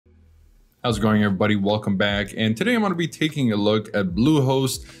How's it going, everybody? Welcome back. And today I'm going to be taking a look at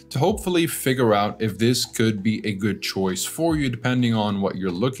Bluehost to hopefully figure out if this could be a good choice for you, depending on what you're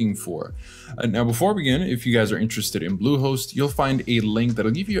looking for. Now, before we begin, if you guys are interested in Bluehost, you'll find a link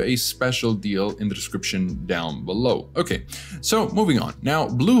that'll give you a special deal in the description down below. Okay, so moving on. Now,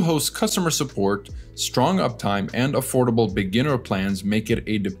 Bluehost customer support, strong uptime, and affordable beginner plans make it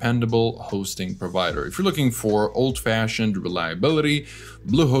a dependable hosting provider. If you're looking for old-fashioned reliability,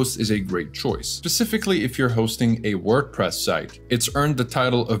 Bluehost is a great choice. Specifically, if you're hosting a WordPress site, it's earned the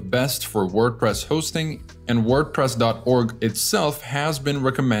title of Best for WordPress Hosting, and WordPress.org itself has been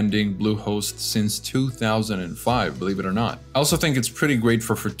recommending Bluehost since 2005, believe it or not. I also think it's pretty great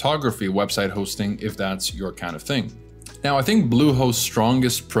for photography website hosting if that's your kind of thing. Now, I think Bluehost's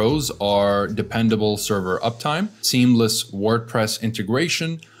strongest pros are dependable server uptime, seamless WordPress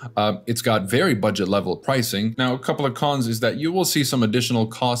integration. It's got very budget level pricing. Now, a couple of cons is that you will see some additional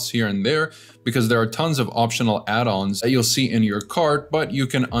costs here and there because there are tons of optional add-ons that you'll see in your cart, but you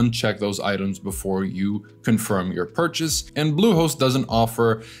can uncheck those items before you confirm your purchase. And Bluehost doesn't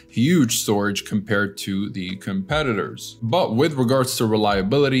offer huge storage compared to the competitors. But with regards to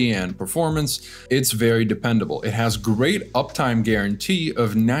reliability and performance, it's very dependable. It has great uptime guarantee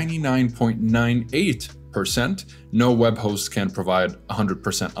of 99.98%. No web host can provide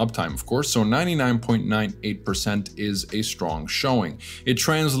 100% uptime, of course, so 99.98% is a strong showing. It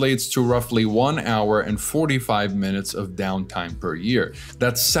translates to roughly 1 hour and 45 minutes of downtime per year.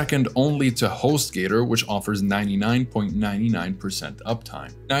 That's second only to HostGator, which offers 99.99%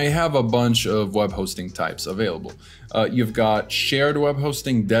 uptime. Now, you have a bunch of web hosting types available. You've got shared web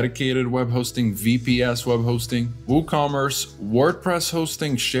hosting, dedicated web hosting, VPS web hosting, WooCommerce, WordPress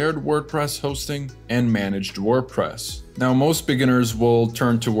hosting, shared WordPress hosting, and managed WordPress. Now, most beginners will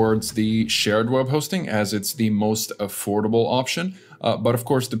turn towards the shared web hosting as it's the most affordable option. But of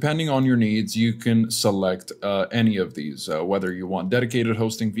course, depending on your needs, you can select any of these, whether you want dedicated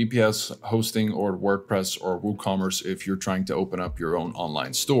hosting, VPS hosting, or WordPress or WooCommerce if you're trying to open up your own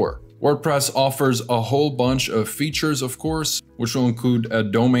online store. WordPress offers a whole bunch of features, of course, which will include a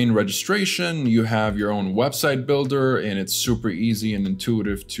domain registration. You have your own website builder, and it's super easy and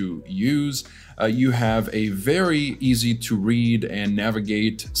intuitive to use. You have a very easy to read and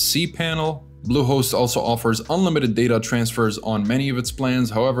navigate cPanel. Bluehost also offers unlimited data transfers on many of its plans.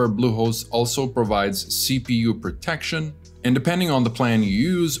 However, Bluehost also provides CPU protection. And depending on the plan you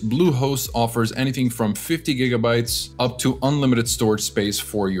use, Bluehost offers anything from 50 gigabytes up to unlimited storage space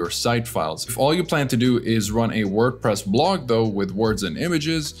for your site files. If all you plan to do is run a WordPress blog, though, with words and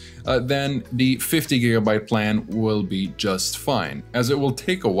images, then the 50 gigabyte plan will be just fine, as it will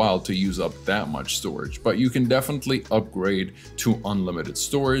take a while to use up that much storage. But you can definitely upgrade to unlimited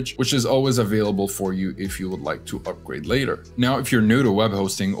storage, which is always available for you if you would like to upgrade later. Now, if you're new to web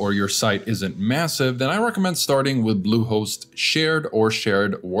hosting or your site isn't massive, then I recommend starting with Bluehost shared or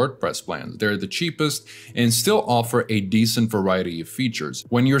shared WordPress plans. They're the cheapest and still offer a decent variety of features.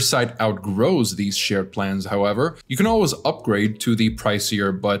 When your site outgrows these shared plans, however, you can always upgrade to the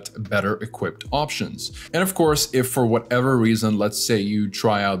pricier but better equipped options. And of course, if for whatever reason, let's say you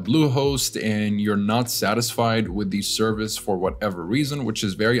try out Bluehost and you're not satisfied with the service for whatever reason, which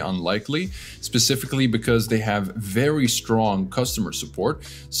is very unlikely, specifically because they have very strong customer support.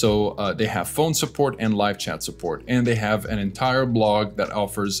 So they have phone support and live chat support, and they have an entire blog that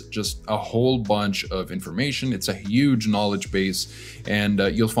offers just a whole bunch of information. It's a huge knowledge base, and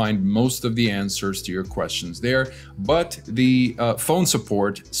you'll find most of the answers to your questions there. But the phone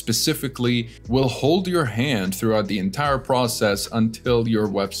support specifically will hold your hand throughout the entire process until your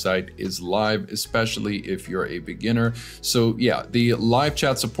website is live, especially if you're a beginner. So yeah, the live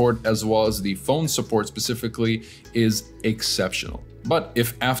chat support as well as the phone support specifically is exceptional. But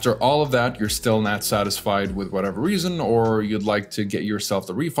if after all of that, you're still not satisfied with whatever reason, or you'd like to get yourself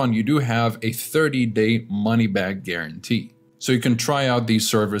the refund, you do have a 30-day money-back guarantee. So you can try out the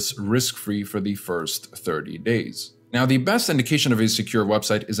service risk-free for the first 30 days. Now, the best indication of a secure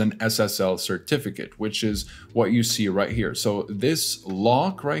website is an SSL certificate, which is what you see right here. So this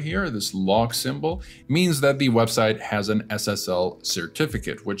lock right here, this lock symbol, means that the website has an SSL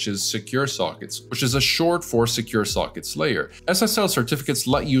certificate, which is secure sockets, which is a short for secure sockets layer. SSL certificates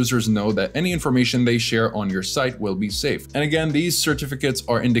let users know that any information they share on your site will be safe. And again, these certificates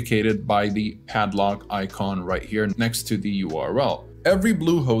are indicated by the padlock icon right here next to the URL. Every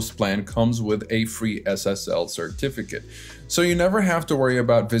Bluehost plan comes with a free SSL certificate, so you never have to worry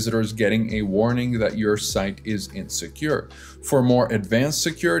about visitors getting a warning that your site is insecure. For more advanced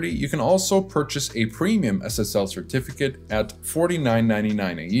security, you can also purchase a premium SSL certificate at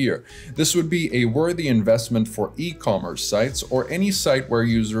 $49.99 a year. This would be a worthy investment for e-commerce sites or any site where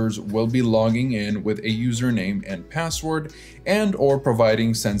users will be logging in with a username and password and/or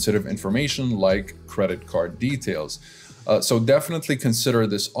providing sensitive information like credit card details. So definitely consider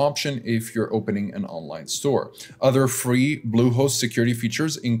this option if you're opening an online store. Other free Bluehost security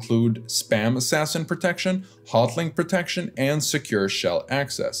features include spam assassin protection, hotlink protection, and secure shell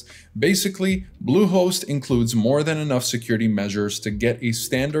access. Basically, Bluehost includes more than enough security measures to get a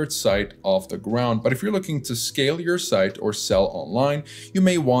standard site off the ground, but if you're looking to scale your site or sell online, you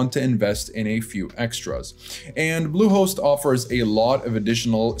may want to invest in a few extras. And Bluehost offers a lot of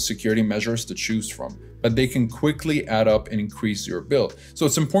additional security measures to choose from, but they can quickly add up and increase your bill. So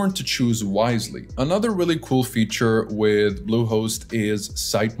it's important to choose wisely. Another really cool feature with Bluehost is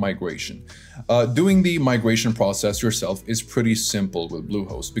site migration. Doing the migration process yourself is pretty simple with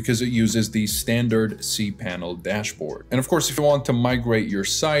Bluehost because it uses the standard cPanel dashboard. And of course, if you want to migrate your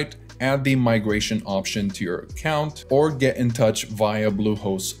site, add the migration option to your account or get in touch via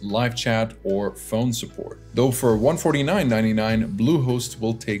Bluehost live chat or phone support. Though for $149.99, Bluehost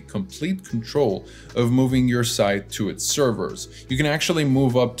will take complete control of moving your site to its servers. You can actually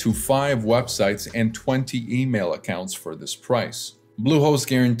move up to 5 websites and 20 email accounts for this price. Bluehost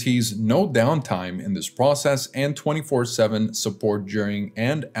guarantees no downtime in this process and 24/7 support during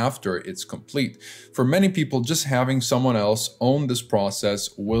and after it's complete. For many people, just having someone else own this process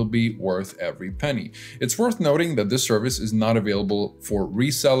will be worth every penny. It's worth noting that this service is not available for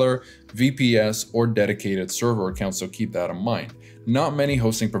reseller, VPS, or dedicated server accounts, so keep that in mind. Not many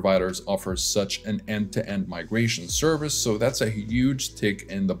hosting providers offer such an end-to-end migration service, so that's a huge tick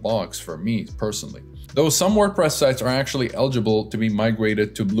in the box for me personally. Though some WordPress sites are actually eligible to be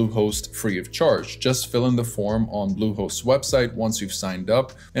migrated to Bluehost free of charge. Just fill in the form on Bluehost's website once you've signed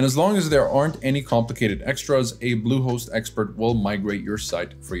up, and as long as there aren't any complicated extras, a Bluehost expert will migrate your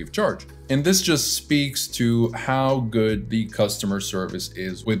site free of charge. And this just speaks to how good the customer service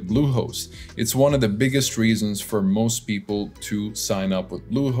is with Bluehost. It's one of the biggest reasons for most people to sign up with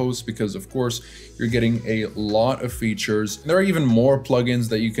Bluehost because, of course, you're getting a lot of features. There are even more plugins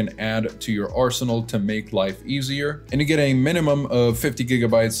that you can add to your arsenal to make life easier. And you get a minimum of 50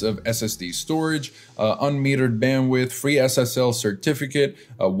 gigabytes of SSD storage, unmetered bandwidth, free SSL certificate,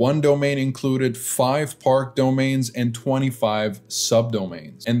 1 domain included, 5 park domains, and 25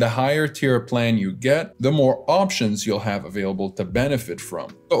 subdomains. And the higher tier plan you get, the more options you'll have available to benefit from.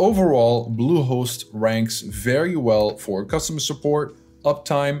 So overall, Bluehost ranks very well for customer support,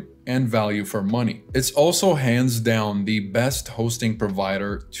 uptime, and value for money. It's also hands down the best hosting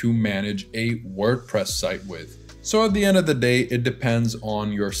provider to manage a WordPress site with. So at the end of the day, it depends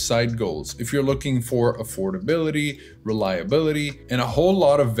on your site goals. If you're looking for affordability, reliability, and a whole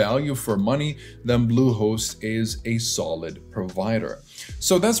lot of value for money, then Bluehost is a solid provider.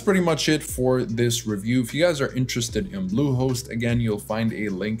 So that's pretty much it for this review. If you guys are interested in Bluehost, again, you'll find a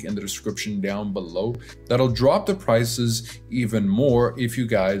link in the description down below that'll drop the prices even more if you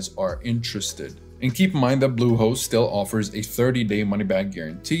guys are interested. And keep in mind that Bluehost still offers a 30-day money-back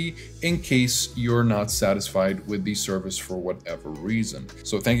guarantee in case you're not satisfied with the service for whatever reason.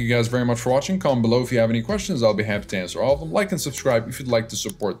 So thank you guys very much for watching. Comment below if you have any questions. I'll be happy to answer all of them. Like and subscribe if you'd like to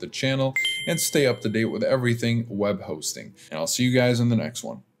support the channel and stay up to date with everything web hosting. And I'll see you guys in the next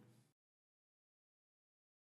one.